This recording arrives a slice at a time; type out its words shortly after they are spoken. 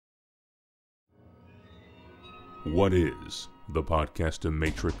What is the Podcaster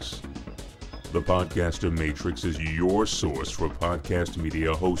Matrix? The Podcaster Matrix is your source for podcast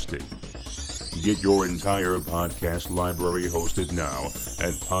media hosting. Get your entire podcast library hosted now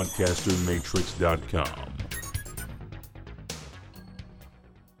at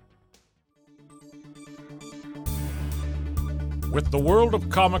podcastermatrix.com. With the world of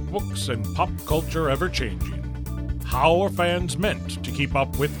comic books and pop culture ever-changing, how are fans meant to keep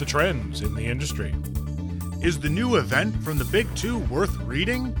up with the trends in the industry? Is the new event from the Big Two worth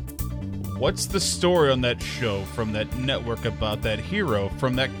reading? What's the story on that show from that network about that hero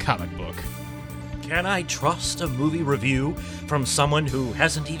from that comic book? Can I trust a movie review from someone who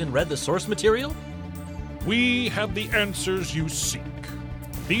hasn't even read the source material? We have the answers you seek.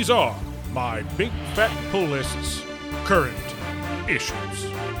 These are my big fat pull lists, current issues.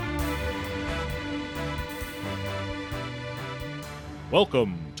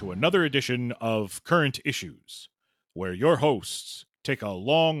 Welcome to another edition of Current Issues, where your hosts take a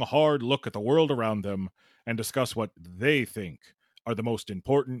long, hard look at the world around them and discuss what they think are the most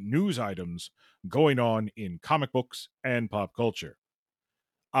important news items going on in comic books and pop culture.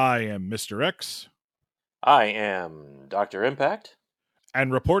 I am Mr. X. I am Dr. Impact.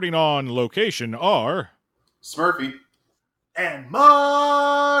 And reporting on location are... Smurfy. And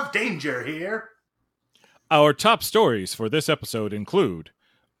Marv Danger here. Our top stories for this episode include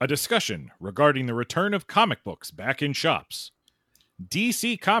a discussion regarding the return of comic books back in shops,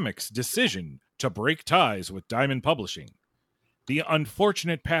 DC Comics' decision to break ties with Diamond Publishing, the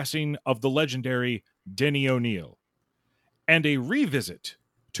unfortunate passing of the legendary Denny O'Neil, and a revisit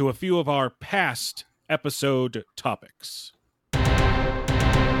to a few of our past episode topics.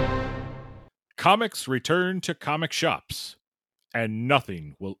 Comics return to comic shops, and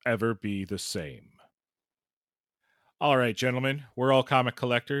nothing will ever be the same. All right, gentlemen, we're all comic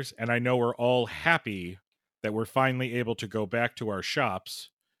collectors, and I know we're all happy that we're finally able to go back to our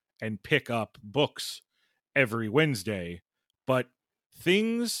shops and pick up books every Wednesday, but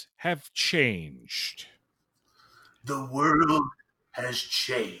things have changed. The world has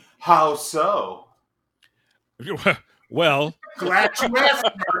changed. How so? Well, Glad you asked,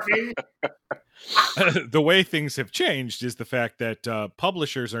 Murphy. the way things have changed is the fact that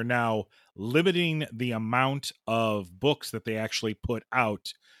publishers are now limiting the amount of books that they actually put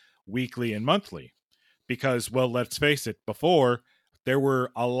out weekly and monthly. Because, well, let's face it, before, there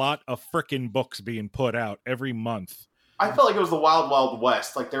were a lot of frickin' books being put out every month. I felt like it was the Wild Wild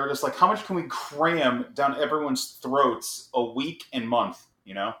West. Like, they were just like, how much can we cram down everyone's throats a week and month,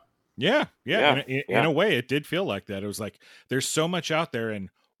 you know? Yeah. Yeah. In a way, it did feel like that. It was like, there's so much out there, and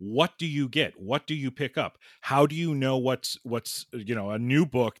what do you get? What do you pick up? How do you know what's a new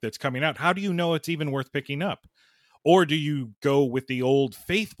book that's coming out? How do you know it's even worth picking up? Or do you go with the old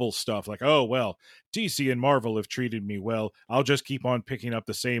faithful stuff like, oh, well, DC and Marvel have treated me well. I'll just keep on picking up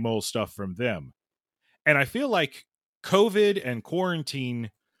the same old stuff from them. And I feel like COVID and quarantine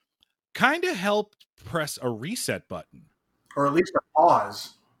kind of helped press a reset button. Or at least a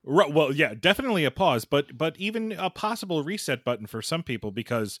pause. Right, well, yeah, definitely a pause, but even a possible reset button for some people,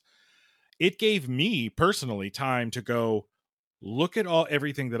 because it gave me personally time to go look at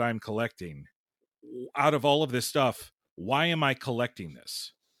everything that I'm collecting. Out of all of this stuff, why am I collecting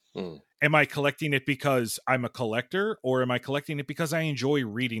this? Am I collecting it because I'm a collector, or am I collecting it because I enjoy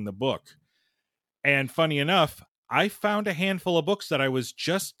reading the book? And funny enough, I found a handful of books that I was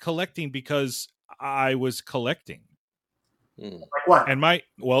just collecting because I was collecting. Like what? And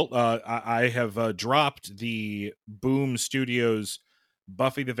I have dropped the Boom Studios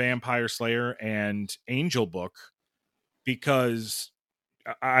Buffy the Vampire Slayer and Angel book because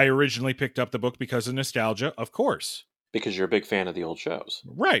I originally picked up the book because of nostalgia, of course. Because you're a big fan of the old shows.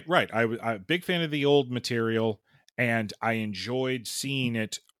 Right. I'm a big fan of the old material, and I enjoyed seeing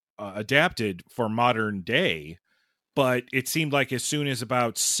it adapted for modern day. But it seemed like as soon as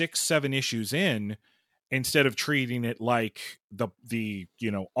about 6-7 issues in, instead of treating it like the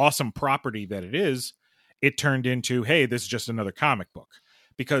awesome property that it is, it turned into, hey, this is just another comic book,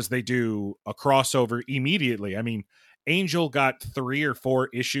 because they do a crossover immediately. I mean, Angel got 3 or 4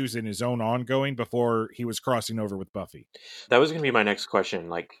 issues in his own ongoing before he was crossing over with Buffy. That was going to be my next question.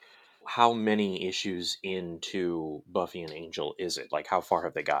 Like, how many issues into Buffy and Angel is it? Like, how far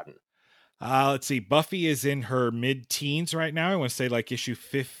have they gotten? Let's see. Buffy is in her mid-teens right now. I want to say like issue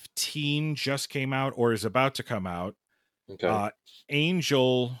 15 just came out or is about to come out. Okay.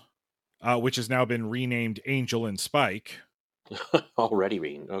 Angel, which has now been renamed Angel and Spike. Already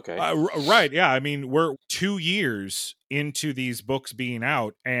reading. Okay. Right. Yeah. I mean, we're 2 years into these books being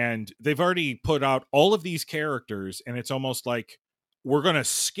out, and they've already put out all of these characters, and it's almost like, we're going to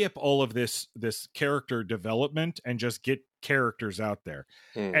skip all of this character development and just get characters out there.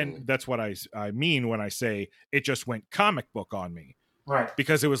 And that's what I mean when I say it just went comic book on me. Right.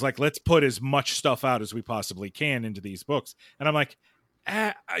 Because it was like, let's put as much stuff out as we possibly can into these books. And I'm like,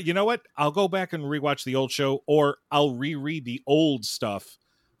 you know what? I'll go back and rewatch the old show, or I'll reread the old stuff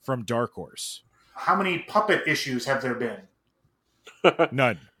from Dark Horse. How many puppet issues have there been?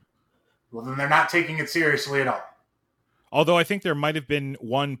 None. Well, then they're not taking it seriously at all. Although I think there might have been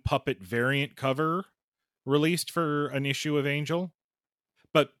one puppet variant cover released for an issue of Angel.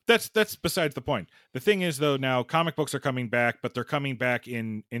 But that's besides the point. The thing is, though, now comic books are coming back, but they're coming back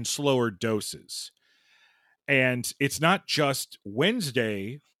in slower doses. And it's not just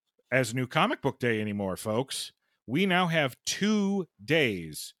Wednesday as New Comic Book Day anymore, folks. We now have 2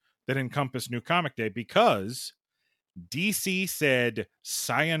 days that encompass New Comic Day because DC said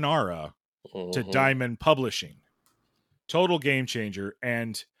sayonara to Diamond Publishing. Total game changer.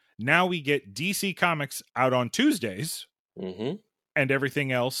 And now we get DC Comics out on Tuesdays and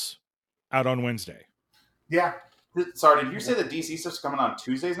everything else out on Wednesday. Yeah. Sorry, did you say the DC stuff's coming on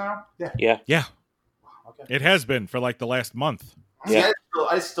Tuesdays now? Yeah. Okay. It has been for like the last month. See,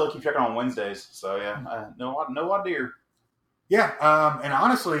 I still keep checking on Wednesdays. So yeah, no idea. Yeah, and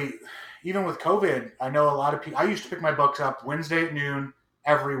honestly, even with COVID, I know a lot of people. I used to pick my books up Wednesday at noon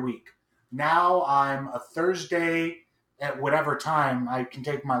every week. Now I'm a Thursday at whatever time I can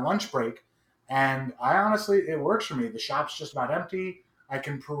take my lunch break, and it works for me. The shop's just about empty. I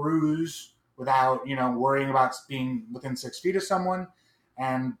can peruse without worrying about being within 6 feet of someone,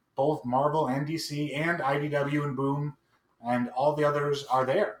 and both Marvel and DC and IDW and Boom and all the others are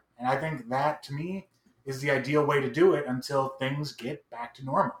there. And I think that, to me, is the ideal way to do it until things get back to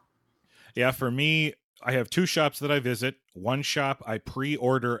normal. Yeah, for me, I have 2 shops that I visit. One shop, I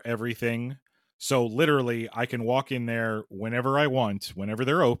pre-order everything. So literally, I can walk in there whenever I want, whenever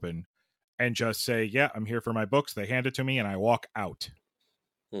they're open, and just say, yeah, I'm here for my books. They hand it to me, and I walk out.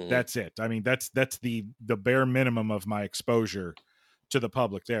 That's it. I mean, that's the bare minimum of my exposure to the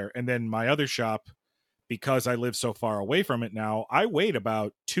public there. And then my other shop, because I live so far away from it now, I wait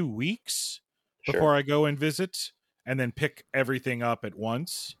about 2 weeks before I go and visit and then pick everything up at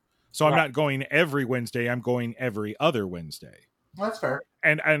once. So I'm not going every Wednesday. I'm going every other Wednesday. Well, that's fair.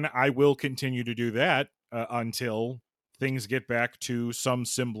 And I will continue to do that until things get back to some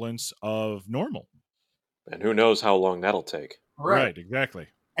semblance of normal. And who knows how long that'll take. Right, exactly.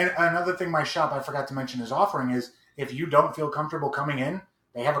 And another thing my shop, I forgot to mention, is offering is if you don't feel comfortable coming in,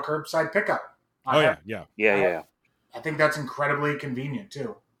 they have a curbside pickup. Yeah. I think that's incredibly convenient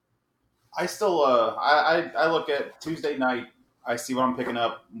too. I still I look at Tuesday night. I see what I'm picking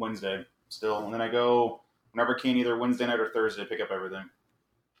up Wednesday still, and then I go whenever I can, either Wednesday night or Thursday, pick up everything.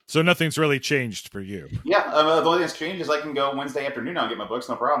 So nothing's really changed for you. Yeah, the only thing that's changed is I can go Wednesday afternoon now and get my books,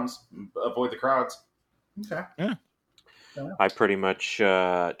 no problems. Avoid the crowds. Okay. Yeah. I pretty much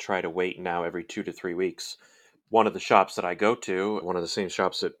try to wait now every 2 to 3 weeks. One of the shops that I go to, one of the same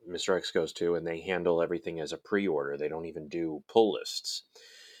shops that Mr. X goes to, and they handle everything as a pre-order. They don't even do pull lists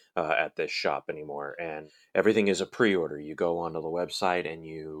at this shop anymore. And everything is a pre-order. You go onto the website and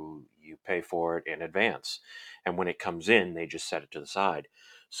you pay for it in advance. And when it comes in, they just set it to the side.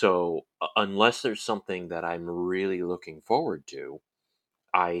 So unless there's something that I'm really looking forward to,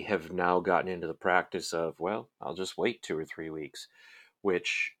 I have now gotten into the practice of, well, I'll just wait 2 or 3 weeks,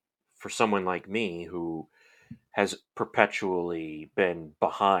 which for someone like me who has perpetually been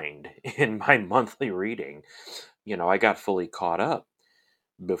behind in my monthly reading, I got fully caught up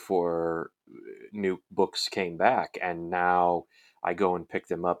before new books came back, and now I go and pick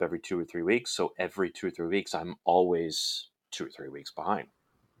them up every 2 or 3 weeks. So every 2 or 3 weeks, I'm always 2 or 3 weeks behind.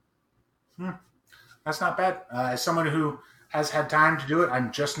 That's not bad. As someone who has had time to do it,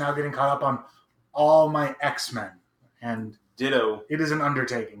 I'm just now getting caught up on all my X-Men, and Ditto. It is an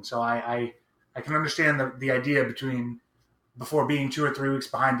undertaking. So I can understand the idea before being 2 or 3 weeks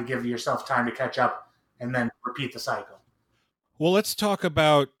behind to give yourself time to catch up and then repeat the cycle. Well, let's talk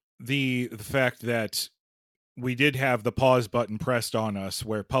about the fact that we did have the pause button pressed on us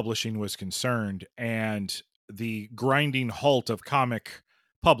where publishing was concerned, and the grinding halt of comic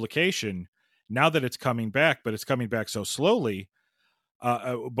publication. Now that it's coming back, but it's coming back so slowly.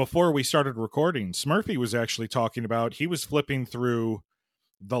 Before we started recording, Smurfy was actually talking about, he was flipping through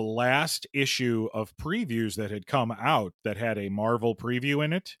the last issue of previews that had come out that had a Marvel preview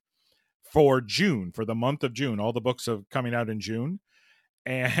in it for June, for the month of June. All the books are coming out in June.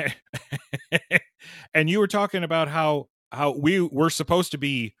 And and you were talking about how we were supposed to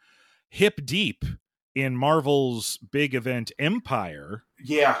be hip deep in Marvel's big event Empire.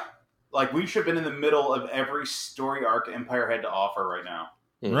 Yeah. Like, we should have been in the middle of every story arc Empire had to offer right now.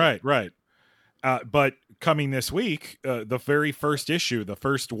 Right. But coming this week, the very first issue, the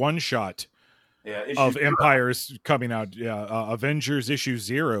first one-shot of Empire is coming out. Avengers issue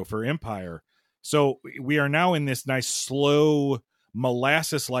 0 for Empire. So we are now in this nice, slow,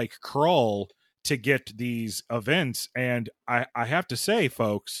 molasses-like crawl to get these events. And I have to say,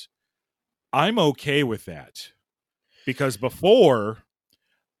 folks, I'm okay with that. Because before,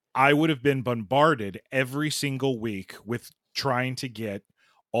 I would have been bombarded every single week with trying to get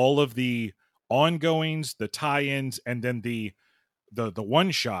all of the ongoings, the tie-ins, and then the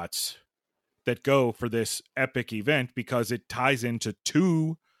one-shots that go for this epic event, because it ties into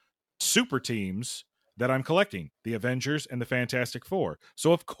 2 super teams that I'm collecting, the Avengers and the Fantastic Four.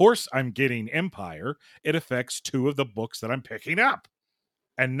 So of course I'm getting Empire. It affects 2 of the books that I'm picking up.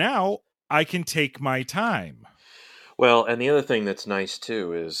 And now I can take my time. Well, and the other thing that's nice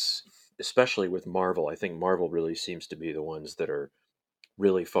too is, especially with Marvel, I think Marvel really seems to be the ones that are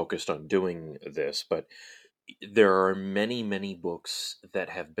really focused on doing this, but there are many, many books that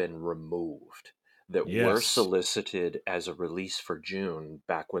have been removed that were solicited as a release for June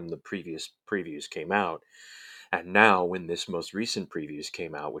back when the previous previews came out. And now when this most recent previews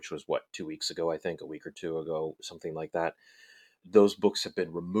came out, which was 2 weeks ago, I think, a week or 2 ago, something like that, those books have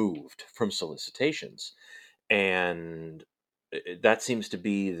been removed from solicitations. And that seems to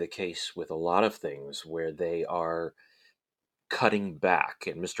be the case with a lot of things where they are cutting back.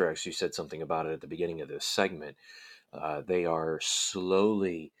 And Mr. X, you said something about it at the beginning of this segment. They are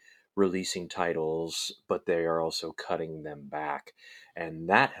slowly releasing titles, but they are also cutting them back. And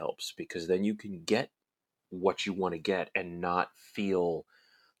that helps, because then you can get what you want to get and not feel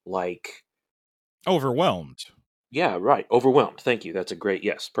like overwhelmed. Yeah, right. Overwhelmed. Thank you. That's a great,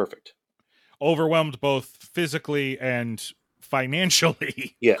 yes, perfect. Overwhelmed both physically and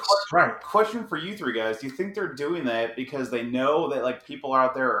financially. Yes. Right. Question for you 3 guys. Do you think they're doing that because they know that, like, people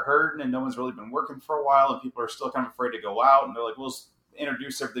out there are hurting and no one's really been working for a while and people are still kind of afraid to go out and they're like, we'll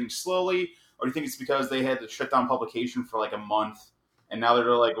introduce everything slowly? Or do you think it's because they had to shut down publication for like a month and now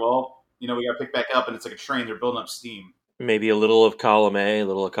they're like, well, we got to pick back up, and it's like a train. They're building up steam. Maybe a little of column A, a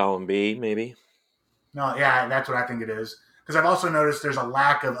little of column B, maybe? No, yeah, that's what I think it is. Because I've also noticed there's a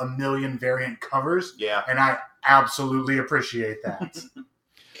lack of a million variant covers. Yeah. And I absolutely appreciate that.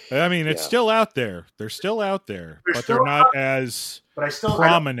 I mean, it's still out there. They're still out there, but they're not as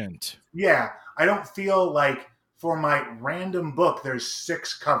prominent. I don't feel like for my random book, there's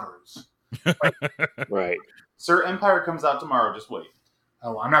 6 covers. Right. Sir, Empire comes out tomorrow. Just wait.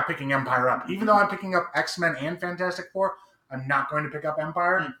 Oh, I'm not picking Empire up. Even though I'm picking up X-Men and Fantastic Four, I'm not going to pick up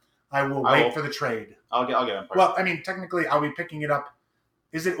Empire. I will wait for the trade. I'll get Empire. Well, I mean, technically, I'll be picking it up.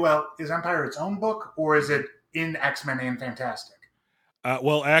 Is Empire its own book, or is it in X-Men and Fantastic?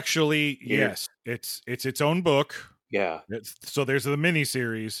 Well, actually, yes. It's its own book. Yeah. So there's the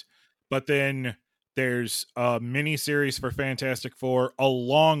miniseries, but then there's a miniseries for Fantastic Four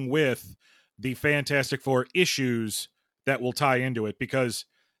along with the Fantastic Four issues that will tie into it, because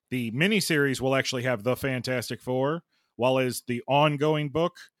the miniseries will actually have the Fantastic Four, while as the ongoing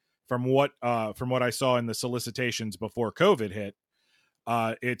book, from what I saw in the solicitations before COVID hit,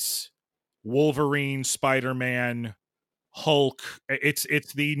 it's Wolverine, Spider-Man, Hulk.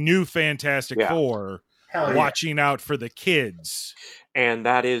 It's the new Fantastic Four watching out for the kids. And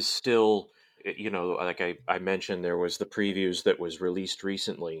that is still, like I mentioned, there was the previews that was released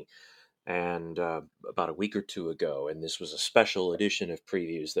recently and about a week or 2 ago, and this was a special edition of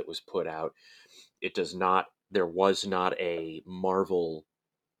previews that was put out. There was not a Marvel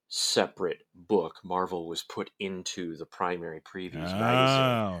separate book. Marvel was put into the primary previews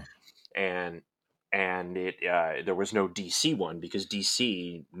magazine, and it there was no DC one, because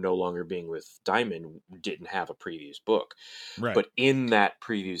DC, no longer being with Diamond, didn't have a previews book. Right. But in that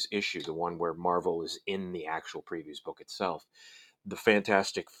previews issue, the one where Marvel is in the actual previews book itself, the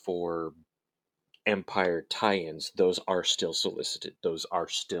Fantastic Four Empire tie-ins, those are still solicited. Those are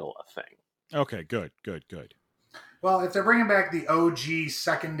still a thing. Okay, good. Well, if they're bringing back the OG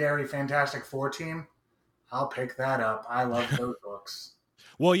secondary Fantastic Four team, I'll pick that up. I love those books.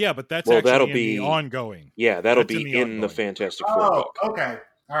 Well, yeah, but that'll be the ongoing. Yeah, that'll be in the Fantastic Four book. Okay.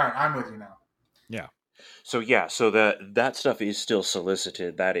 All right, I'm with you now. Yeah. So that stuff is still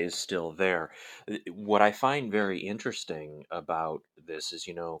solicited. That is still there. What I find very interesting about this is,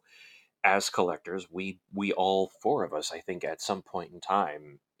 as collectors, we all 4 of us, I think, at some point in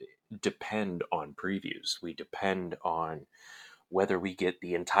time, depend on previews. We depend on whether we get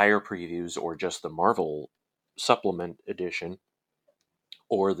the entire previews or just the Marvel supplement edition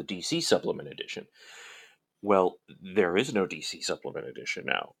or the DC supplement edition. Well, there is no DC Supplement Edition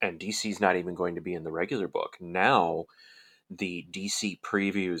now, and DC's not even going to be in the regular book. Now, the DC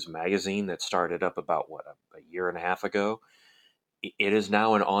Previews magazine that started up about, a year and a half ago, it is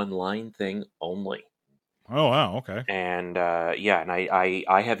now an online thing only. Oh, wow, okay. And and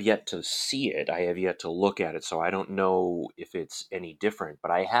I have yet to see it. I have yet to look at it, so I don't know if it's any different.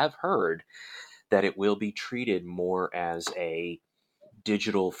 But I have heard that it will be treated more as a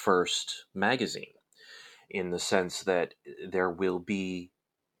digital-first magazine, in the sense that there will be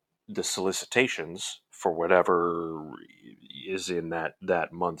the solicitations for whatever is in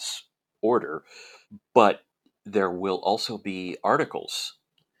that month's order, but there will also be articles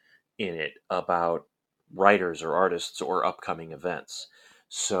in it about writers or artists or upcoming events.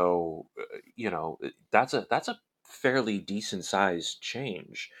 So, that's a fairly decent sized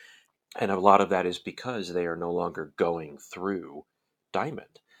change. And a lot of that is because they are no longer going through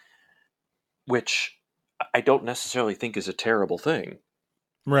Diamond, which I don't necessarily think is a terrible thing.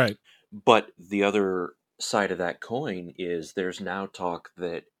 Right. But the other side of that coin is there's now talk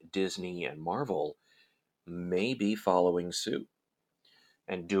that Disney and Marvel may be following suit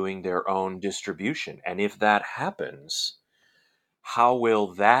and doing their own distribution. And if that happens, how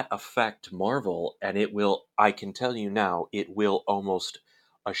will that affect Marvel? And I can tell you now, it will almost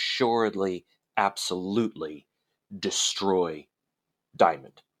assuredly, absolutely destroy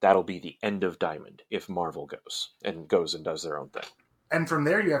Diamond. That'll be the end of Diamond if Marvel goes and does their own thing. And from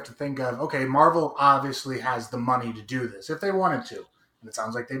there, you have to think of, okay, Marvel obviously has the money to do this if they wanted to. And it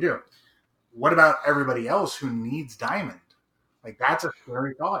sounds like they do. What about everybody else who needs Diamond? Like, that's a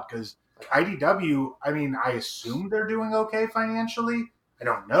scary thought, because IDW, I mean, I assume they're doing okay financially. I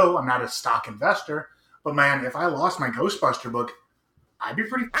don't know. I'm not a stock investor. But, man, if I lost my Ghostbuster book, I'd be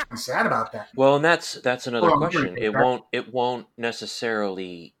pretty sad about that. Well, and that's another question. It won't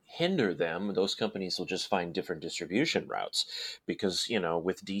necessarily hinder them. Those companies will just find different distribution routes, because,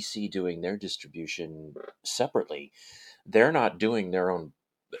 with DC doing their distribution separately, they're not doing their own.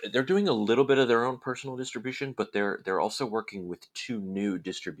 They're doing a little bit of their own personal distribution, but they're also working with two new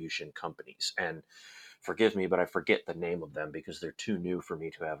distribution companies. And forgive me, but I forget the name of them because they're too new for me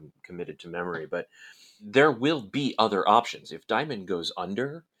to have committed to memory. But there will be other options. If Diamond goes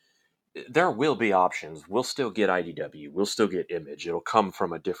under, there will be options. We'll still get IDW. We'll still get Image. It'll come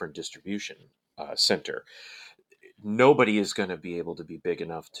from a different distribution center. Nobody is going to be able to be big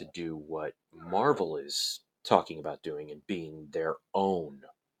enough to do what Marvel is talking about doing and being their own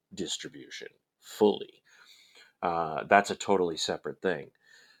distribution fully. That's a totally separate thing.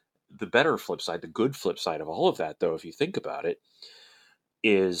 The better flip side, the good flip side of all of that, though, if you think about it,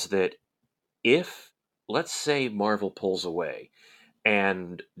 is that if, let's say, Marvel pulls away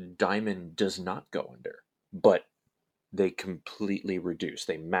and Diamond does not go under, but they completely reduce,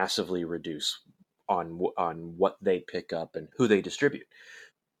 they massively reduce on what they pick up and who they distribute,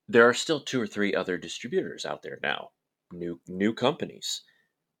 there are still 2 or 3 other distributors out there now, new companies.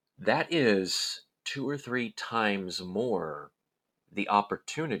 That is 2 or 3 times more the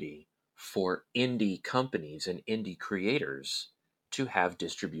opportunity for indie companies and indie creators to have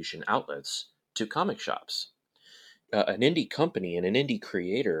distribution outlets to comic shops. An indie company and an indie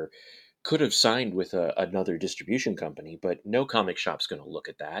creator could have signed with another distribution company, but no comic shop's going to look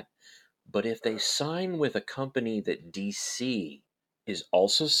at that. But if they sign with a company that DC is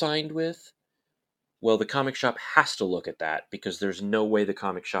also signed with, well, the comic shop has to look at that, because there's no way the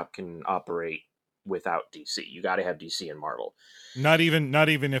comic shop can operate without DC. You got to have DC and Marvel. Not even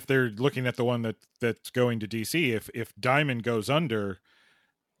if they're looking at the one that's going to DC. If Diamond goes under,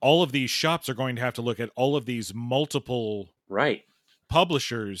 all of these shops are going to have to look at all of these multiple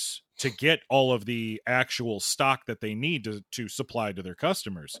publishers to get all of the actual stock that they need to supply to their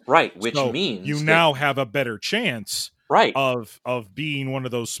customers. Right, which means you now have a better chance of being one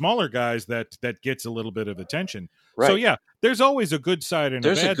of those smaller guys that gets a little bit of attention. Right. So yeah, there's always a good side and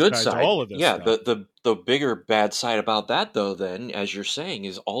a bad side to all of this. Yeah, stuff. The bigger bad side about that, though, then, as you're saying,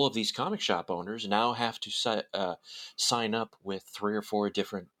 is all of these comic shop owners now have to sign up with 3 or 4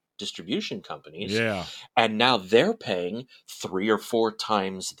 different distribution companies. Yeah. And now they're paying 3 or 4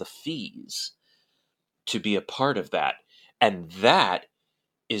 times the fees to be a part of that. And that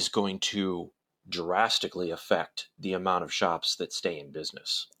is going to drastically affect the amount of shops that stay in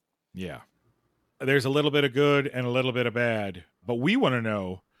business. Yeah. There's a little bit of good and a little bit of bad, but we want to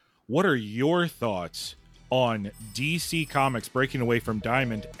know, what are your thoughts on DC Comics breaking away from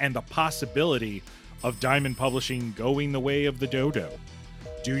Diamond and the possibility of Diamond Publishing going the way of the dodo?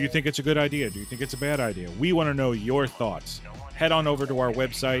 Do you think it's a good idea? Do you think it's a bad idea? We want to know your thoughts. Head on over to our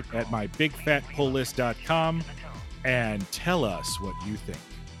website at mybigfatpulllist.com and tell us what you think.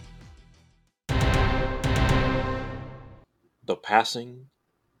 the passing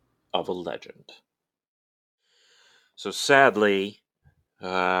of a legend. So sadly,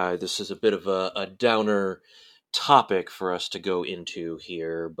 this is a bit of a downer topic for us to go into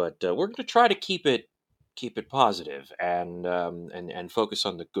here, but we're going to try to keep it positive and focus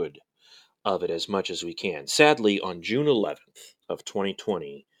on the good of it as much as we can. Sadly, on June 11th of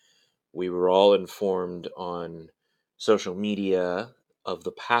 2020, we were all informed on social media of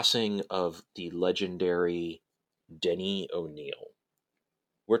the passing of the legendary Denny O'Neil.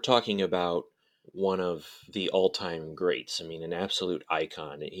 We're talking about one of the all-time greats. I mean, an absolute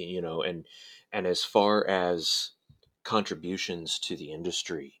icon, and as far as contributions to the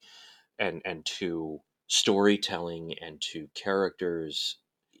industry and to storytelling and to characters,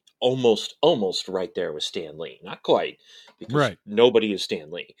 almost right there with Stan Lee. Not quite, because nobody is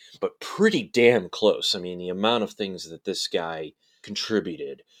Stan Lee, but pretty damn close. I mean, the amount of things that this guy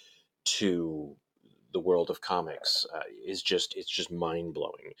contributed to the world of comics it's just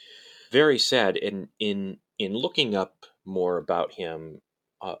mind-blowing. Very sad. And in looking up more about him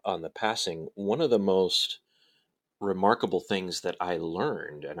on the passing, one of the most remarkable things that I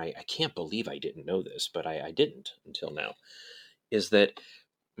learned, and I can't believe I didn't know this, but I didn't until now, is that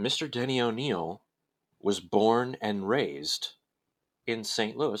Mr. Denny O'Neil was born and raised in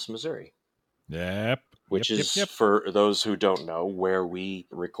St. Louis, Missouri. Yep. Which is, for those who don't know, where we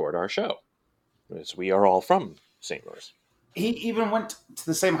record our show. As we are all from St. Louis. He even went to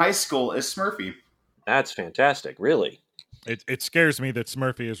the same high school as Smurfy. That's fantastic, really. It scares me that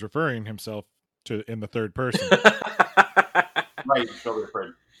Smurfy is referring himself to in the third person. Right, don't be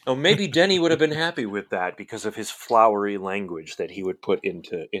afraid. Oh, maybe Denny would have been happy with that because of his flowery language that he would put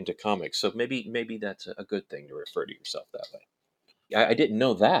into comics. So maybe that's a good thing to refer to yourself that way. I didn't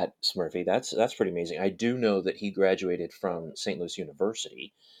know that, Smurfy. That's pretty amazing. I do know that he graduated from St. Louis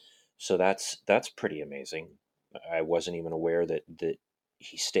University, so that's pretty amazing. I wasn't even aware that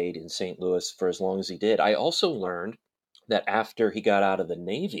he stayed in St. Louis for as long as he did. I also learned that after he got out of the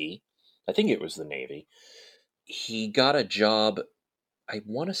Navy, I think it was the Navy, he got a job, I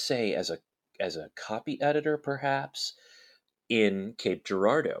want to say as a copy editor, perhaps, in Cape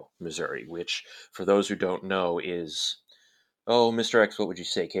Girardeau, Missouri, which, for those who don't know, is, Mr. X, what would you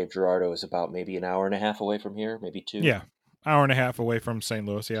say? Cape Girardeau is about maybe an hour and a half away from here, maybe 2? Yeah, hour and a half away from St.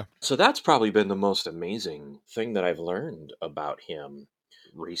 Louis, yeah. So that's probably been the most amazing thing that I've learned about him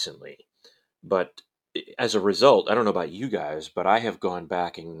recently. But as a result, I don't know about you guys, but I have gone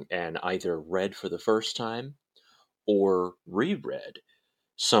back and either read for the first time or reread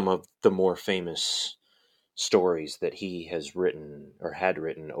some of the more famous stories that he has written or had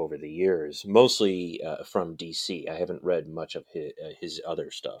written over the years, mostly from DC. I haven't read much of his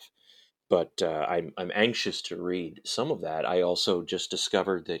other stuff, but I'm anxious to read some of that. I also just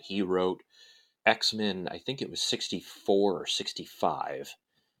discovered that he wrote X-Men, I think it was 64 or 65,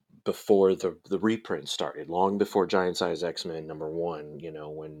 before the reprint started, long before Giant Size X-Men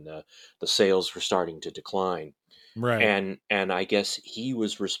 #1, when the sales were starting to decline. Right. And I guess he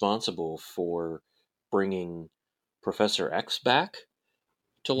was responsible for bringing Professor X back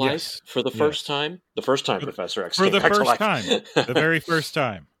to life for the first time. The first time Professor X came back to life. The very first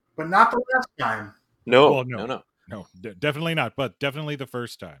time. But not the last time. No. No, definitely not, but definitely the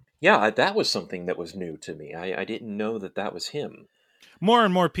first time. Yeah, that was something that was new to me. I didn't know that was him. More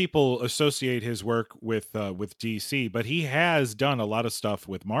and more people associate his work with DC, but he has done a lot of stuff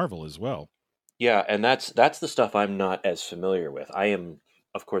with Marvel as well. Yeah, and that's the stuff I'm not as familiar with. I am,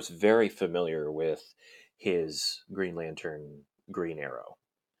 of course, very familiar with his Green Lantern, Green Arrow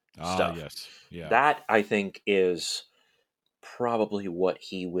stuff. Yes. Yeah. That, I think, is probably what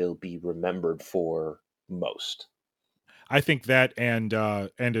he will be remembered for most. I think that and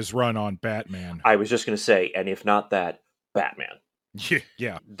his run on Batman. I was just going to say, and if not that, Batman.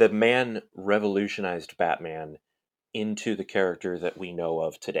 Yeah. The man revolutionized Batman into the character that we know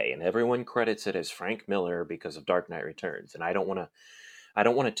of today, and everyone credits it as Frank Miller because of Dark Knight Returns. And I don't want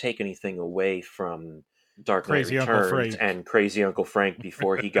to take anything away from Dark Knight Returns and Crazy Uncle Frank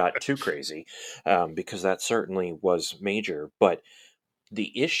before he got too crazy, because that certainly was major. But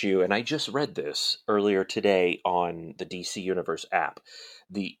the issue, and I just read this earlier today on the DC Universe app,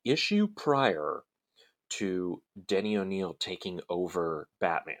 the issue prior to Denny O'Neil taking over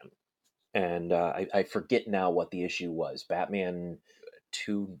Batman, and I forget now what the issue was. Batman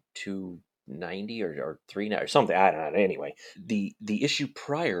 290 or 390 or something. I don't know. Anyway, the issue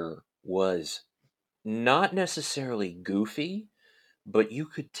prior was not necessarily goofy, but you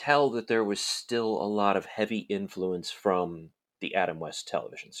could tell that there was still a lot of heavy influence from the Adam West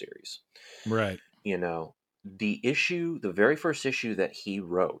television series. Right. The very first issue that he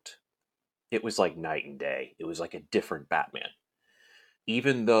wrote, it was like night and day. It was like a different Batman.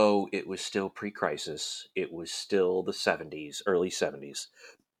 even though it was still pre-crisis, it was still the 70s, early 70s,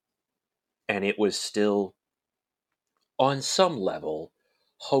 and it was still, on some level,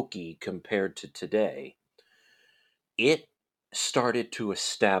 hokey compared to today. It started to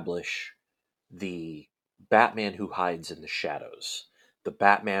establish the Batman who hides in the shadows, the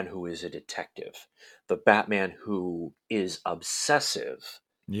Batman who is a detective, the Batman who is obsessive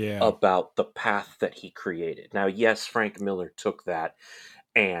about the path that he created. Now, yes, Frank Miller took that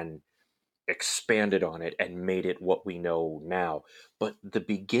and expanded on it and made it what we know now, but the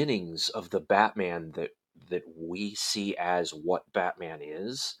beginnings of the Batman that we see as what Batman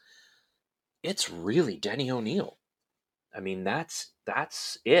is, it's really Denny O'Neil. I mean, that's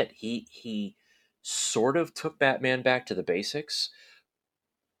it. He sort of took Batman back to the basics,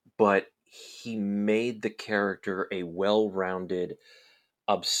 but he made the character a well-rounded,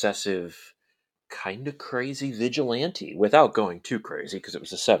 obsessive, kind of crazy vigilante without going too crazy, because it was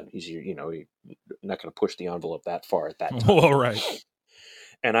the 70s. You're not going to push the envelope that far at that time. All right.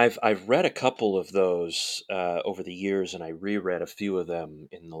 And I've read a couple of those over the years, and I reread a few of them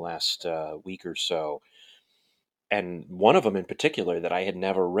in the last week or so. And one of them in particular that I had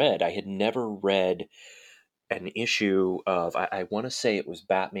never read an issue of, I want to say it was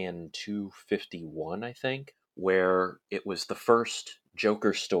Batman 251, I think, where it was the first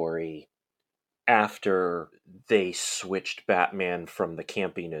Joker story after they switched Batman from the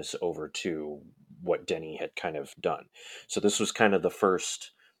campiness over to what Denny had kind of done. So this was kind of the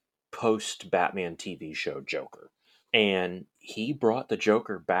first post-Batman TV show Joker. And he brought the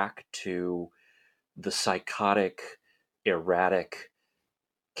Joker back to the psychotic, erratic,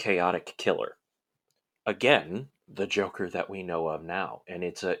 chaotic killer. Again, the Joker that we know of now. And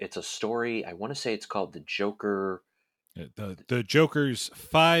it's a story, I want to say it's called The Joker... The Joker's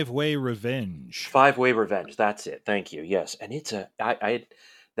Five-Way Revenge. Five-Way Revenge, that's it. Thank you. Yes. And it's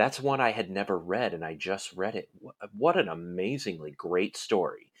that's one I had never read, and I just read it. What an amazingly great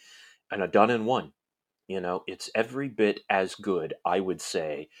story. And a done in one. It's every bit as good, I would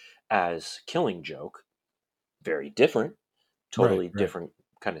say, as Killing Joke. Very different, totally different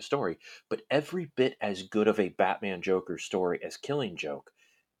kind of story, but every bit as good of a Batman Joker story as Killing Joke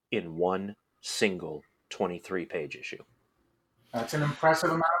in one single 23-page issue. That's an impressive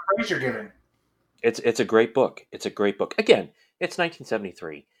amount of praise you're giving. It's a great book. It's a great book. Again, it's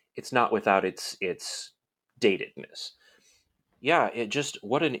 1973. It's not without its datedness. Yeah,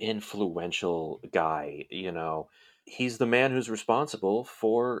 what an influential guy, He's the man who's responsible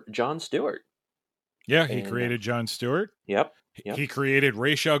for Jon Stewart. Yeah, he created Jon Stewart. Yep. He created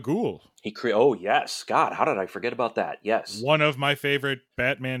Ra's al Ghul. Oh, yes. God, how did I forget about that? Yes. One of my favorite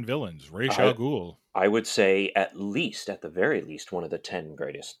Batman villains, Ra's al Ghul. I would say at the very least, one of the 10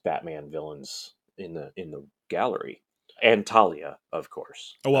 greatest Batman villains in the gallery. And Talia, of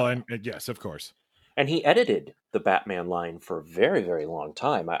course. Oh, well, and yes, of course. And he edited the Batman line for a very, very long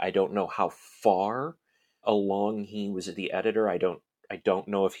time. I don't know how far along he was the editor. I don't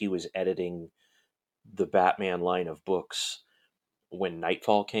know if he was editing the Batman line of books when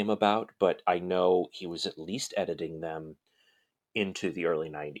Nightfall came about, but I know he was at least editing them into the early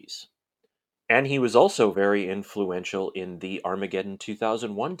 90s. And he was also very influential in the Armageddon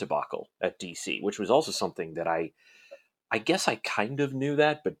 2001 debacle at DC, which was also something that I guess I kind of knew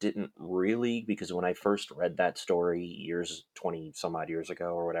that, but didn't really, because when I first read that story 20 some odd years ago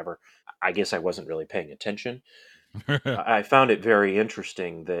or whatever, I guess I wasn't really paying attention. I found it very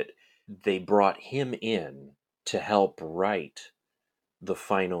interesting that they brought him in to help write the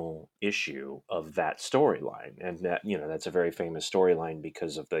final issue of that storyline. And that, that's a very famous storyline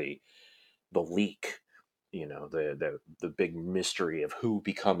because of the leak, the big mystery of who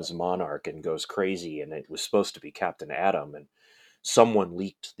becomes Monarch and goes crazy. And it was supposed to be Captain Atom, and someone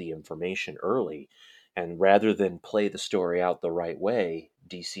leaked the information early. And rather than play the story out the right way,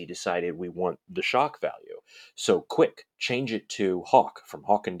 DC decided we want the shock value. So quick, change it to Hawk from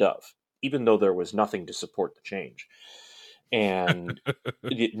Hawk and Dove, even though there was nothing to support the change. And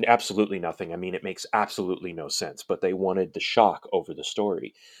absolutely nothing. I mean, it makes absolutely no sense, but they wanted the shock over the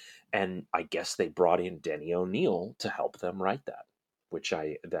story. And I guess they brought in Denny O'Neil to help them write that, which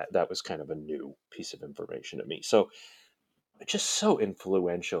that was kind of a new piece of information to me. So just so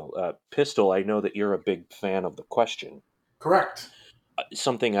influential. Pistol, I know that you're a big fan of The Question. Correct.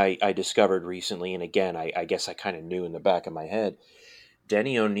 Something I discovered recently, and again, I guess I kind of knew in the back of my head,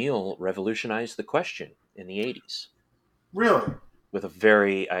 Denny O'Neil revolutionized The Question in the 80s. Really? With a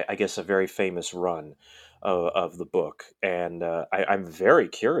very famous run of the book. And I'm very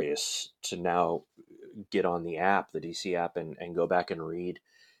curious to now get on the app, the DC app, and go back and read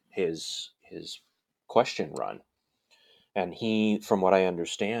his Question run. And he, from what I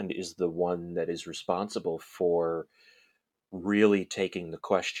understand, is the one that is responsible for really taking the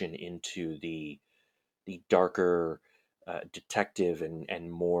question into the darker detective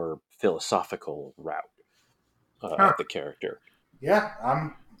and more philosophical route of the character. Yeah,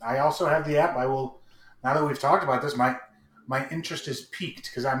 I also have the app. I will. Now that we've talked about this, my interest is piqued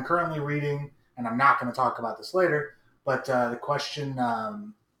because I'm currently reading, and I'm not going to talk about this later. But the question,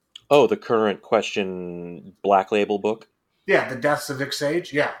 the current question Black Label book. Yeah, The Deaths of Vic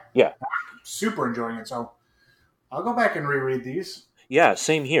Sage. Yeah, Yeah, super enjoying it. So I'll go back and reread these. yeah,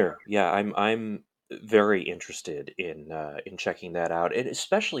 same here. Yeah, I'm very interested in checking that out, and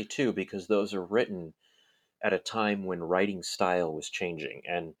especially too because those are written at a time when writing style was changing.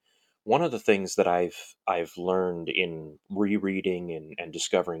 And one of the things that I've learned in rereading and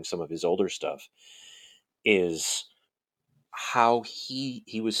discovering some of his older stuff is how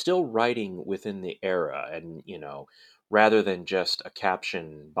he was still writing within the era, and rather than just a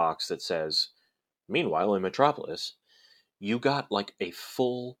caption box that says meanwhile in Metropolis, you got like a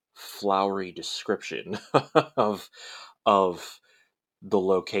full flowery description of the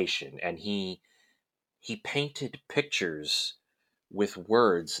location, and he painted pictures with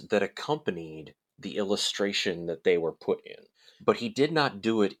words that accompanied the illustration that they were put in. But he did not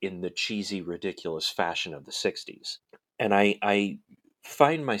do it in the cheesy, ridiculous fashion of the 60s. And I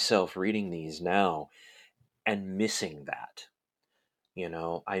find myself reading these now and missing that.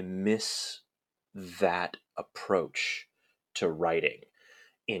 I miss that approach to writing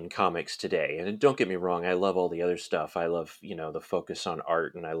in comics today. And don't get me wrong, I love all the other stuff. I love, the focus on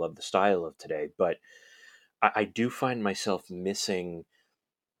art, and I love the style of today. But I do find myself missing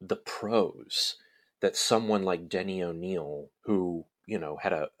the prose that someone like Denny O'Neil, who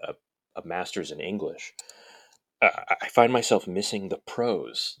had a master's in English, I find myself missing the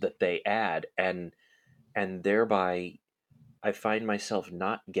prose that they add, and thereby I find myself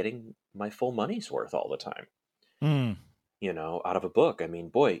not getting my full money's worth all the time. Out of a book. I mean,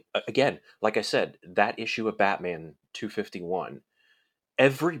 boy, again, like I said, that issue of Batman 251,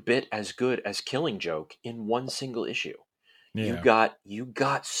 every bit as good as Killing Joke in one single issue. Yeah. You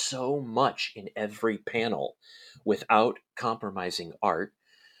got so much in every panel without compromising art.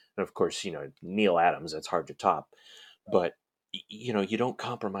 And of course, Neil Adams, that's hard to top. But you don't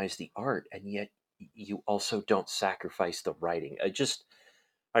compromise the art, and yet you also don't sacrifice the writing.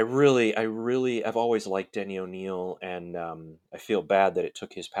 I've always liked Denny O'Neil, and I feel bad that it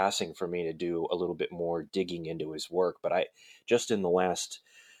took his passing for me to do a little bit more digging into his work. But just in the last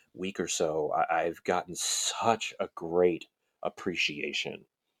week or so, I've gotten such a great appreciation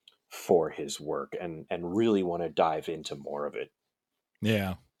for his work, and really want to dive into more of it.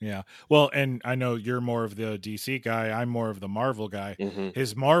 Yeah. Well, and I know you're more of the DC guy. I'm more of the Marvel guy. Mm-hmm.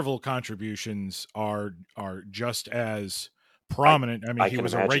 His Marvel contributions are just as prominent. I mean, he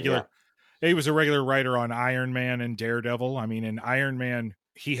was a regular writer on Iron Man and Daredevil. I mean, in Iron Man,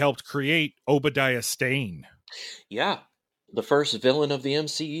 he helped create Obadiah Stane. Yeah, the first villain of the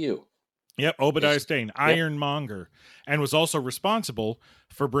MCU. Yep, Obadiah Stane, Ironmonger, and was also responsible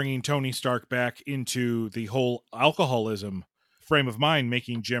for bringing Tony Stark back into the whole alcoholism frame of mind,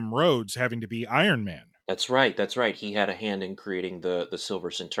 making Jim Rhodes having to be Iron Man. That's right. He had a hand in creating the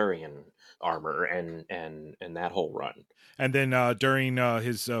Silver Centurion armor and that whole run. And then during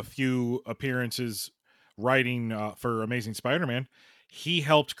his few appearances writing for Amazing Spider-Man, he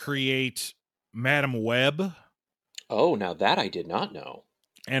helped create Madam Web. Oh, now that I did not know.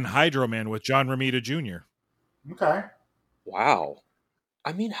 And Hydro Man with John Romita Jr. Okay. Wow.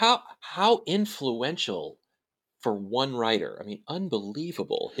 I mean, how influential for one writer. I mean,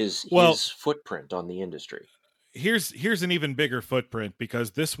 unbelievable his footprint on the industry. Here's an even bigger footprint,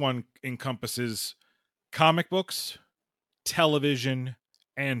 because this one encompasses comic books, television,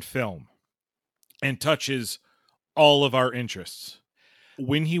 and film, and touches all of our interests.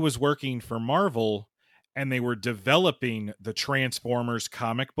 When he was working for Marvel and they were developing the Transformers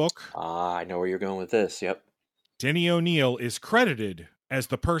comic book. I know where you're going with this. Yep. Denny O'Neil is credited as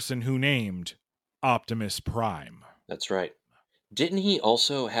the person who named Optimus Prime. That's right. Didn't he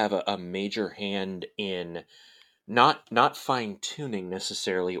also have a major hand in not fine-tuning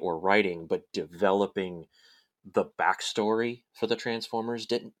necessarily or writing, but developing the backstory for the Transformers?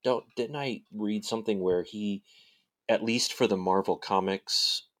 Didn't I read something where he, at least for the Marvel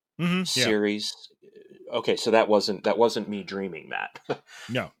Comics series? Okay, so that wasn't me dreaming that.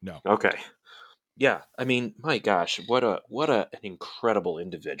 No. Okay. Yeah, I mean, my gosh, what an incredible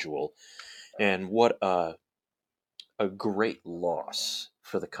individual, and what a great loss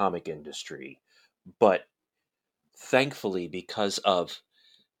for the comic industry. But thankfully, because of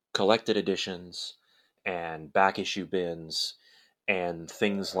collected editions and back issue bins and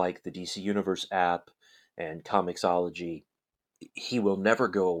things like the DC Universe app and Comixology. He will never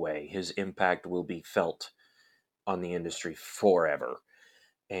go away. His impact will be felt on the industry forever.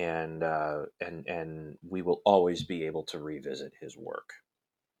 And we will always be able to revisit his work.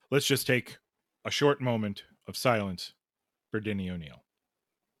 Let's just take a short moment of silence for Denny O'Neil.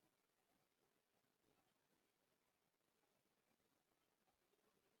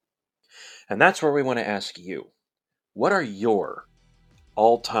 And that's where we want to ask you, what are your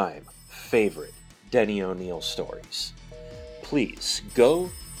all-time favorite Denny O'Neil stories? Please go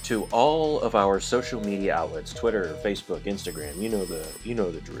to all of our social media outlets, Twitter, Facebook, Instagram, you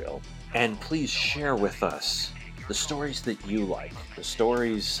know the drill. And please share with us the stories that you like, the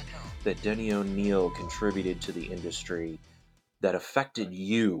stories that Denny O'Neil contributed to the industry that affected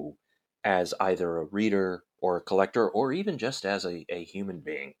you as either a reader or a collector, or even just as a human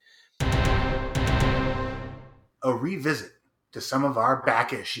being. A revisit to some of our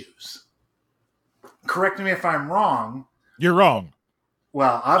back issues. Correct me if I'm wrong. You're wrong.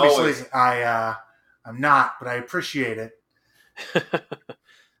 Well, obviously I'm not, but I appreciate it.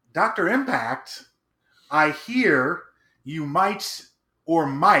 Dr. Impact, I hear you might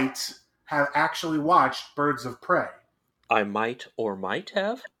have actually watched Birds of Prey. I might or might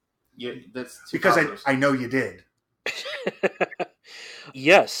have? Yeah, that's because I know you did.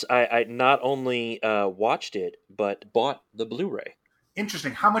 Yes, I not only watched it, but bought the Blu-ray.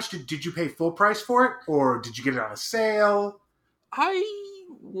 Interesting. How much did you pay full price for it, or did you get it on a sale? I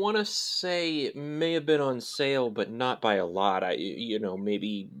want to say it may have been on sale, but not by a lot.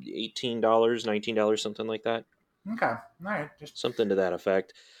 Maybe $18, $19, something like that. Okay, all right, just something to that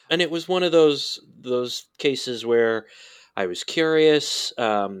effect. And it was one of those cases where I was curious.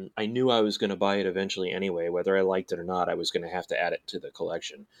 I knew I was going to buy it eventually anyway. Whether I liked it or not, I was going to have to add it to the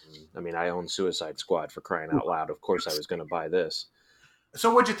collection. I mean, I own Suicide Squad, for crying out loud. Of course I was going to buy this.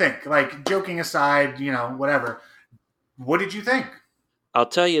 So what'd you think? Like, joking aside, whatever. What did you think? I'll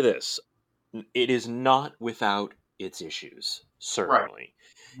tell you this. It is not without its issues, certainly.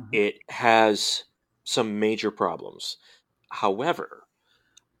 Right. Mm-hmm. It has some major problems. However,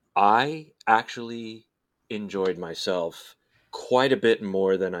 I actually enjoyed myself quite a bit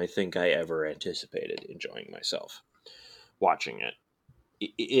more than I think I ever anticipated enjoying myself watching it.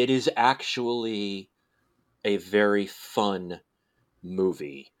 It is actually a very fun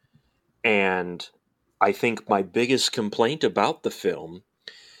movie. And I think my biggest complaint about the film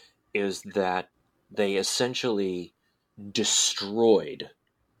is that they essentially destroyed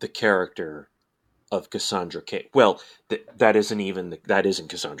the character of Cassandra Cain. Well, that isn't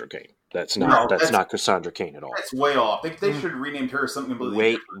Cassandra Cain. That's not Cassandra Cain at all. That's way off. They should have renamed her something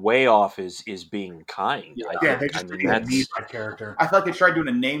completely different. Way off is being kind. Yeah, they just didn't need that character. I feel like they tried doing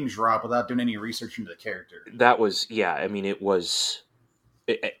a name drop without doing any research into the character. That was, it was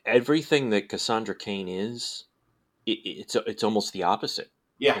everything that Cassandra Cain is. It's almost the opposite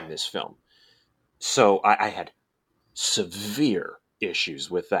in this film. So I had severe issues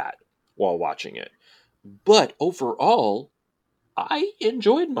with that while watching it. But overall, I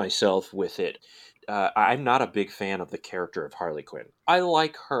enjoyed myself with it. I'm not a big fan of the character of Harley Quinn. I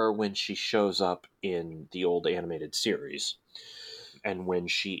like her when she shows up in the old animated series and when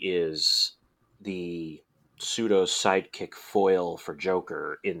she is the pseudo sidekick foil for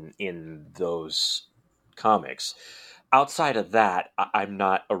Joker in those comics. Outside of that, I'm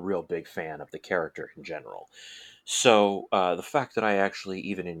not a real big fan of the character in general. So the fact that I actually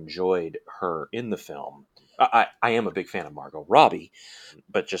even enjoyed her in the film, I am a big fan of Margot Robbie,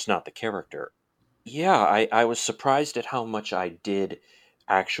 but just not the character. Yeah, I was surprised at how much I did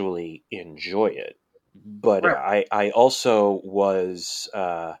actually enjoy it. But right. I also was...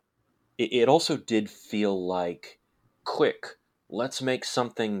 it also did feel like, quick, let's make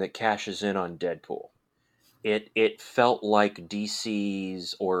something that cashes in on Deadpool. It felt like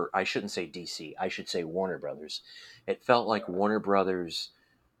DC's, or I shouldn't say DC, I should say Warner Brothers. It felt like Warner Brothers'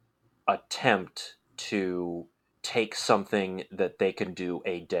 attempt to take something that they can do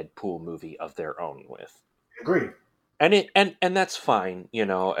a Deadpool movie of their own with. Agreed. And that's fine,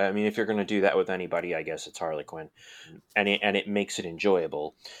 I mean, if you're going to do that with anybody, I guess it's Harley Quinn. And it makes it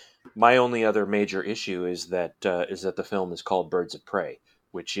enjoyable. My only other major issue is that the film is called Birds of Prey,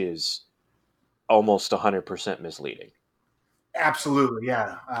 which is almost 100% misleading. Absolutely,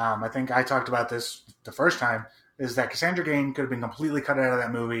 yeah. I think I talked about this the first time, is that Cassandra Cain could have been completely cut out of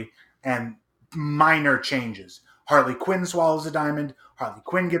that movie, and minor changes. Harley Quinn swallows a diamond, Harley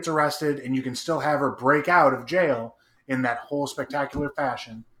Quinn gets arrested, and you can still have her break out of jail in that whole spectacular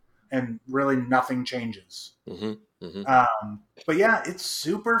fashion, and really nothing changes. Mm-hmm. Mm-hmm. But yeah, it's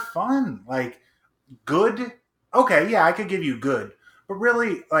super fun. Like, good. Okay, yeah, I could give you good. But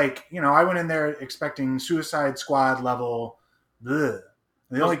really, like, I went in there expecting Suicide Squad level. Bleh.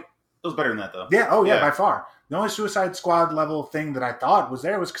 The only It was better than that, though. Yeah, oh yeah, by far. The only Suicide Squad level thing that I thought was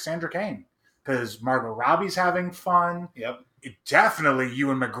Cassandra Cain. Because Margot Robbie's having fun. Yep. Definitely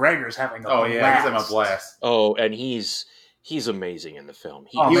Ewan McGregor's having a Oh, blast. yeah, he's having a blast. Oh, and he's amazing in the film.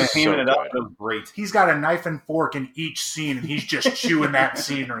 He was so teaming it up. good. It was great. He's got a knife and fork in each scene, and he's just chewing that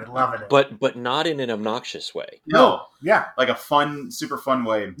scenery, loving it. But not in an obnoxious way. No. Yeah. Like a fun, super fun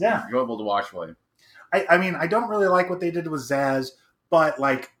way. Yeah. Enjoyable to watch way. I mean, I don't really like what they did with Zaz, but,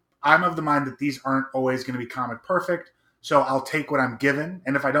 like, I'm of the mind that these aren't always going to be comic perfect, so I'll take what I'm given,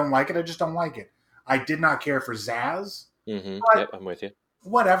 and if I don't like it, I just don't like it. I did not care for Zaz. Mm-hmm. But Yep, I'm with you.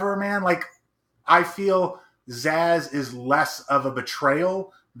 whatever, man. Like, I feel Zaz is less of a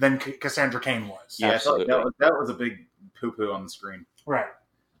betrayal than Cassandra Cain was. Yeah, I felt like Absolutely. that was a big poo-poo on the screen. Right.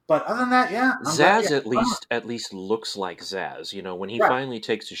 But other than that, yeah. I'm glad- Zaz at least looks like Zaz. When he Right. finally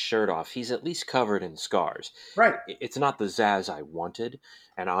takes his shirt off, he's at least covered in scars. Right. It's not the Zaz I wanted,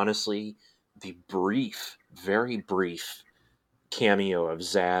 and honestly, the very brief cameo of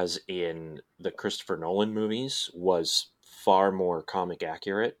Zaz in the Christopher Nolan movies was far more comic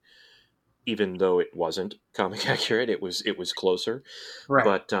accurate. Even though it wasn't comic accurate, it was closer. Right.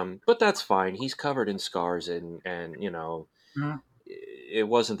 But that's fine. He's covered in scars, and Mhm. it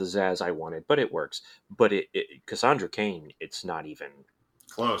wasn't the Zaz I wanted, but it works. But Cassandra Cain, it's not even.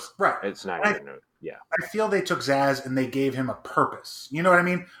 Close. Right. It's not I- even. Yeah. I feel they took Zaz and they gave him a purpose. You know what I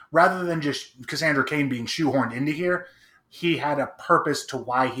mean? Rather than just Cassandra Cain being shoehorned into here, he had a purpose to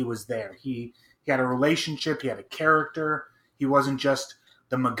why he was there. He had a relationship. He had a character. He wasn't just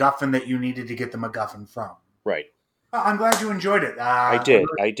the MacGuffin that you needed to get the MacGuffin from. Right. Well, I'm glad you enjoyed it. I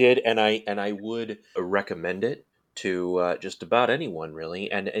did, and I would recommend it to just about anyone, really.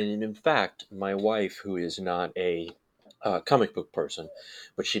 And in fact, my wife, who is not a comic book person,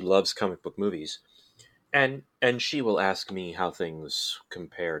 but she loves comic book movies, and she will ask me how things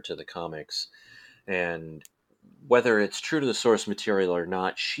compare to the comics, and whether it's true to the source material or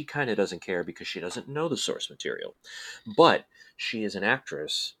not, she kind of doesn't care because she doesn't know the source material. But she is an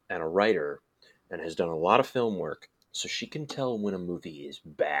actress and a writer and has done a lot of film work, so she can tell when a movie is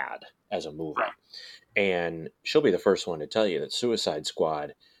bad as a movie. And she'll be the first one to tell you that Suicide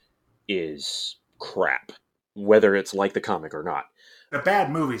Squad is crap, whether it's like the comic or not. A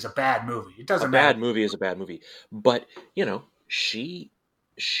bad movie is a bad movie. It doesn't A matter. bad movie is a bad movie. But,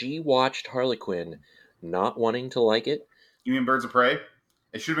 she watched Harley Quinn not wanting to like it. You mean Birds of Prey?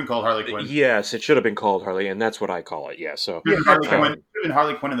 It should have been called Harley Quinn. Yes, it should have been called Harley, and that's what I call it. Yeah, so It should have been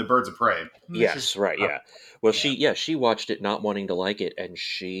Harley Quinn and the Birds of Prey. yes, right, yeah. Well, she watched it not wanting to like it, and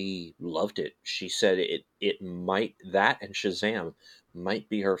she loved it. She said it might, that and Shazam might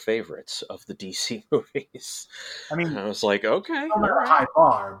be her favorites of the DC movies. I mean, And I was like, okay, it's all not a right. high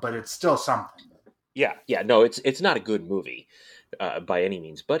bar, but it's still something. Yeah, no, it's not a good movie by any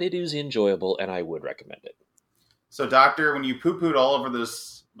means, but it is enjoyable, and I would recommend it. So, Doctor, when you poo-pooed all over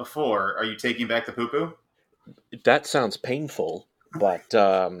this before, are you taking back the poo-poo? That sounds painful, but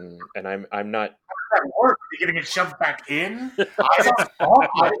and I'm not. That work. You're getting it shoved back in. I just want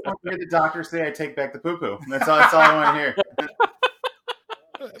to hear the doctor say I take back the poo-poo. That's all I want to hear.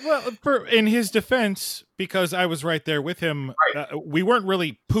 Well, in his defense, because I was right there with him, we weren't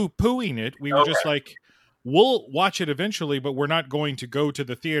really poo-pooing it. We were just like, we'll watch it eventually, but we're not going to go to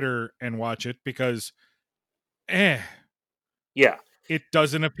the theater and watch it because, Yeah. it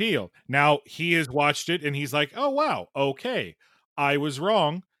doesn't appeal. Now, he has watched it and he's like, oh, wow, okay. I was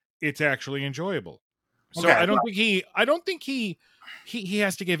wrong. It's actually enjoyable. So Okay, I don't think he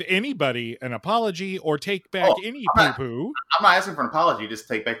has to give anybody an apology or take back any poo-poo. I'm not asking for an apology. Just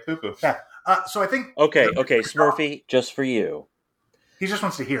take back the poo-poo. Yeah. So I think Okay, Smurfy, just for you, he just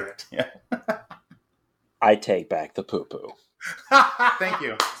wants to hear it. I take back the poo-poo. Thank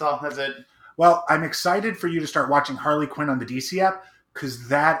you. That's it. Well, I'm excited for you to start watching Harley Quinn on the DC app because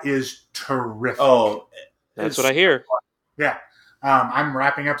that is terrific. Oh, That's what I hear. Yeah. I'm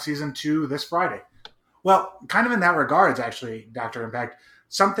wrapping up season 2 this Friday. Well, kind of in that regards, actually, Dr. Impact,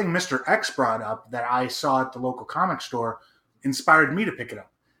 something Mr. X brought up that I saw at the local comic store inspired me to pick it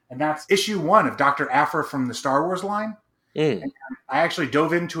up. And that's issue 1 of Dr. Aphra from the Star Wars line. Mm. I actually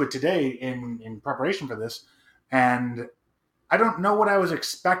dove into it today in preparation for this. And I don't know what I was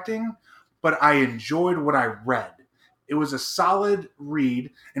expecting, but I enjoyed what I read. It was a solid read.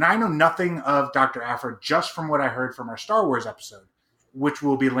 And I know nothing of Dr. Aphra just from what I heard from our Star Wars episode, which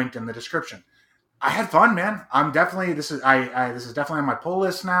will be linked in the description. I had fun, man. I'm definitely this is definitely on my pull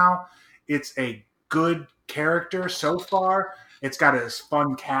list now. It's a good character so far. It's got a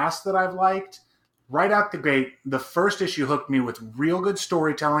fun cast that I've liked. right out the gate, the first issue hooked me with real good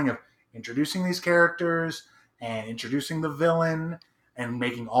storytelling of introducing these characters and introducing the villain and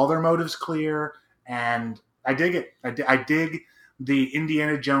making all their motives clear. And I dig it. I dig the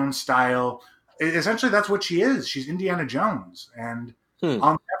Indiana Jones style. Essentially, that's what she is. She's Indiana Jones. And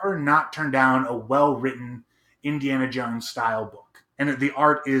I'll never not turn down a well-written Indiana Jones style book. And the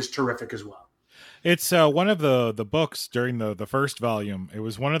art is terrific as well. It's one of the books during the first volume. It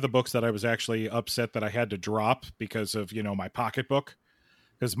was one of the books that I was actually upset that I had to drop because of, my pocketbook.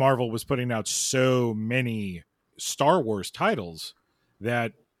 Because Marvel was putting out so many Star Wars titles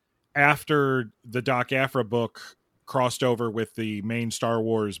that after the Doc Aphra book crossed over with the main Star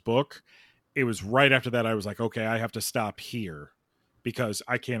Wars book, it was right after that I was like, okay, I have to stop here because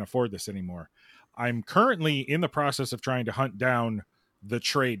I can't afford this anymore. I'm currently in the process of trying to hunt down the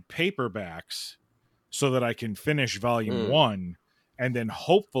trade paperbacks so that I can finish volume 1 and then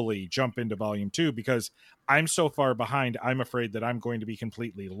hopefully jump into volume 2, because I'm so far behind, I'm afraid that I'm going to be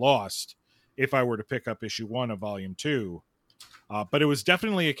completely lost if I were to pick up issue 1 of volume 2. But it was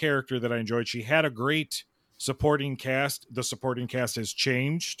definitely a character that I enjoyed. She had a great supporting cast. The supporting cast has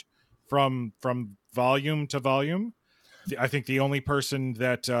changed from volume to volume. I think the only person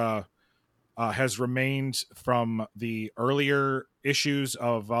that has remained from the earlier issues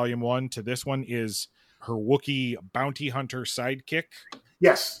of volume 1 to this one is her Wookiee bounty hunter sidekick.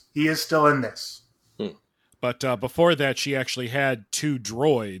 Yes, he is still in this. But before that, she actually had 2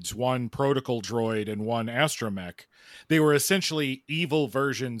 droids, one protocol droid and one astromech. They were essentially evil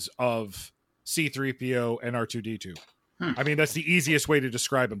versions of C-3PO and R2-D2. I mean, that's the easiest way to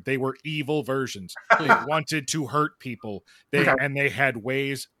describe them. They were evil versions. They wanted to hurt people. And they had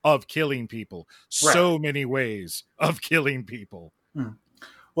ways of killing people. So many ways of killing people.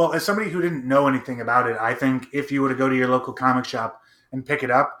 Well, as somebody who didn't know anything about it, I think if you were to go to your local comic shop and pick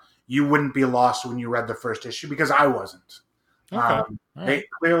it up, you wouldn't be lost when you read the first issue, because I wasn't. Okay. They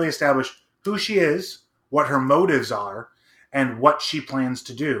clearly established who she is, what her motives are, and what she plans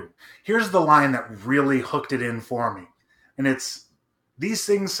to do. Here's the line that really hooked it in for me. And it's, these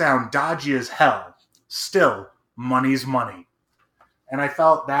things sound dodgy as hell. Still, money's money. And I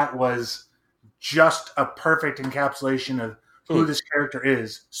felt that was just a perfect encapsulation of who this character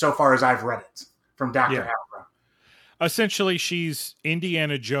is so far as I've read it from Dr. Aphra. Essentially, she's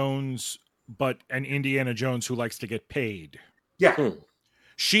Indiana Jones, but an Indiana Jones who likes to get paid. Yeah.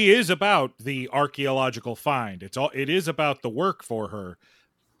 She is about the archaeological find. It is about the work for her,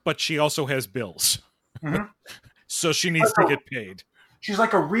 but she also has bills. So she needs to get paid. She's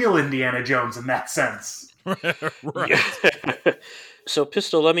like a real Indiana Jones in that sense. Right. So,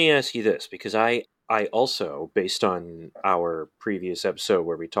 Pistol, let me ask you this, because I also, based on our previous episode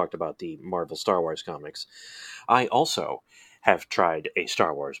where we talked about the Marvel Star Wars comics, I also have tried a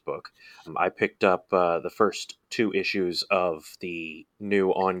Star Wars book. I picked up the first 2 issues of the new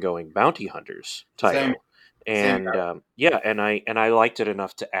ongoing Bounty Hunters title. And I liked it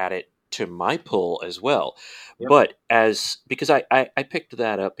enough to add it to my pull as well. But because I picked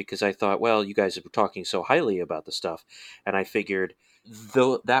that up because I thought, well, you guys were talking so highly about the stuff, and I figured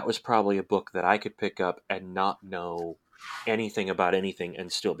though that was probably a book that I could pick up and not know anything about anything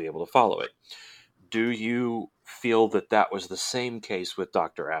and still be able to follow it. Do you feel that was the same case with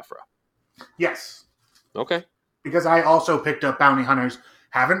Dr. Aphra? Yes. Okay. Because I also picked up Bounty Hunters.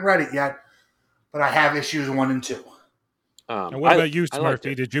 Haven't read it yet, but I have issues 1 and 2. And what about you,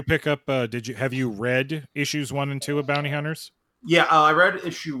 Smurfy? Did you pick up? Have you read issues 1 and 2 of Bounty Hunters? Yeah, I read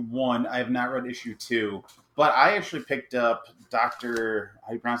issue 1. I have not read issue 2, but I actually picked up Dr. How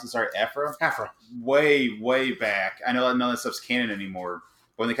do you pronounce it? Sorry, Aphra. Aphra. Way back. I know none of that stuff's canon anymore.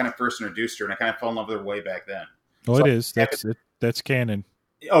 But when they kind of first introduced her, and I kind of fell in love with her way back then. Oh, so it is. That's canon.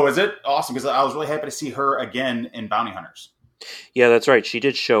 Oh, is it? Awesome, because I was really happy to see her again in Bounty Hunters. Yeah, that's right. She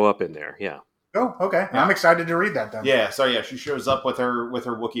did show up in there. Yeah. Oh, okay. Yeah. I'm excited to read that then. Yeah, she shows up with her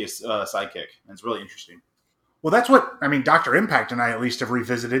Wookiee sidekick. And it's really interesting. Well, that's what, Dr. Impact and I at least have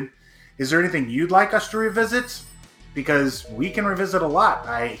revisited. Is there anything you'd like us to revisit? Because we can revisit a lot.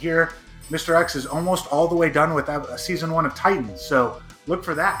 I hear Mr. X is almost all the way done with season 1 of Titans, so look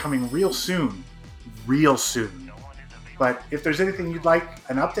for that coming real soon. Real soon. But if there's anything you'd like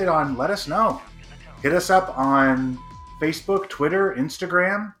an update on, let us know. Hit us up on Facebook, Twitter,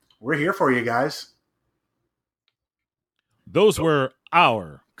 Instagram. We're here for you guys. Those were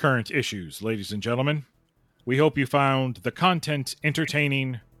our current issues, ladies and gentlemen. We hope you found the content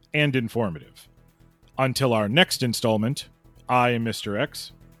entertaining and informative. Until our next installment, I am Mr.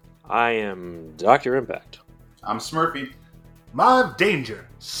 X. I am Dr. Impact. I'm Smurfy. Mav Danger,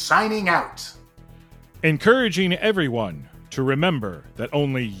 signing out. Encouraging everyone to remember that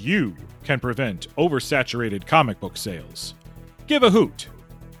only you can prevent oversaturated comic book sales. Give a hoot.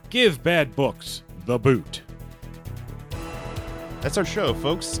 Give bad books the boot. That's our show,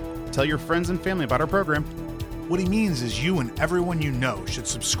 folks. Tell your friends and family about our program. What he means is you and everyone you know should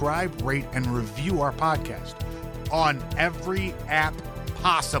subscribe, rate, and review our podcast on every app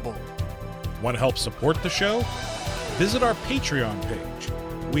possible. Want to help support the show? Visit our Patreon page.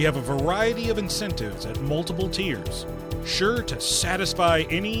 We have a variety of incentives at multiple tiers, sure to satisfy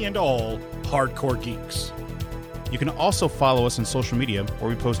any and all hardcore geeks. You can also follow us on social media, where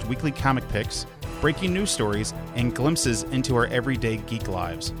we post weekly comic pics, breaking news stories, and glimpses into our everyday geek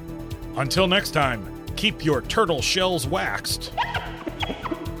lives. Until next time, keep your turtle shells waxed.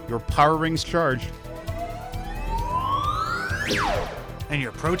 Your power rings charged. And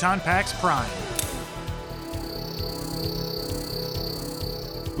your proton packs prime.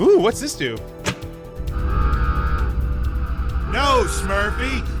 Ooh, what's this do? No,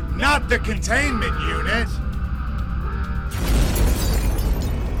 Smurfy, not the containment unit.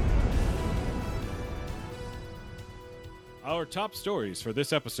 Our top stories for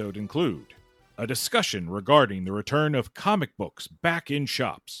this episode include a discussion regarding the return of comic books back in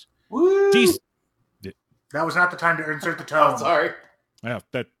shops. Woo! That was not the time to insert the tone. Sorry. Yeah,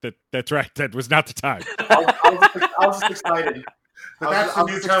 that's right. That was not the time. I was just excited. But that's the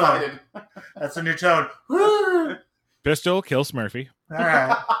new tone. That's the new tone. Woo! Pistol, kill Smurfy. All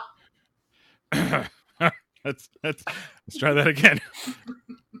right. Let's try that again.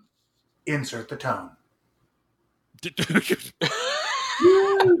 Insert the tone.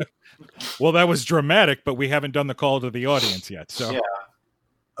 Well, that was dramatic, but we haven't done the call to the audience yet. So, Yeah.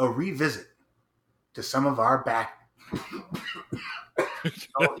 A revisit to some of our back. You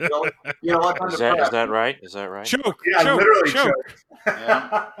know what? Is that right? Is that right? choke. Yeah, choke, literally choke.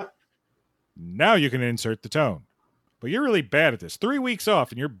 Yeah. Now you can insert the tone. But you're really bad at this. 3 weeks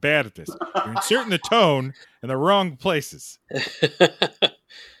off, and you're bad at this. You're inserting the tone in the wrong places.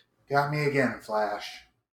 Got me again, Flash.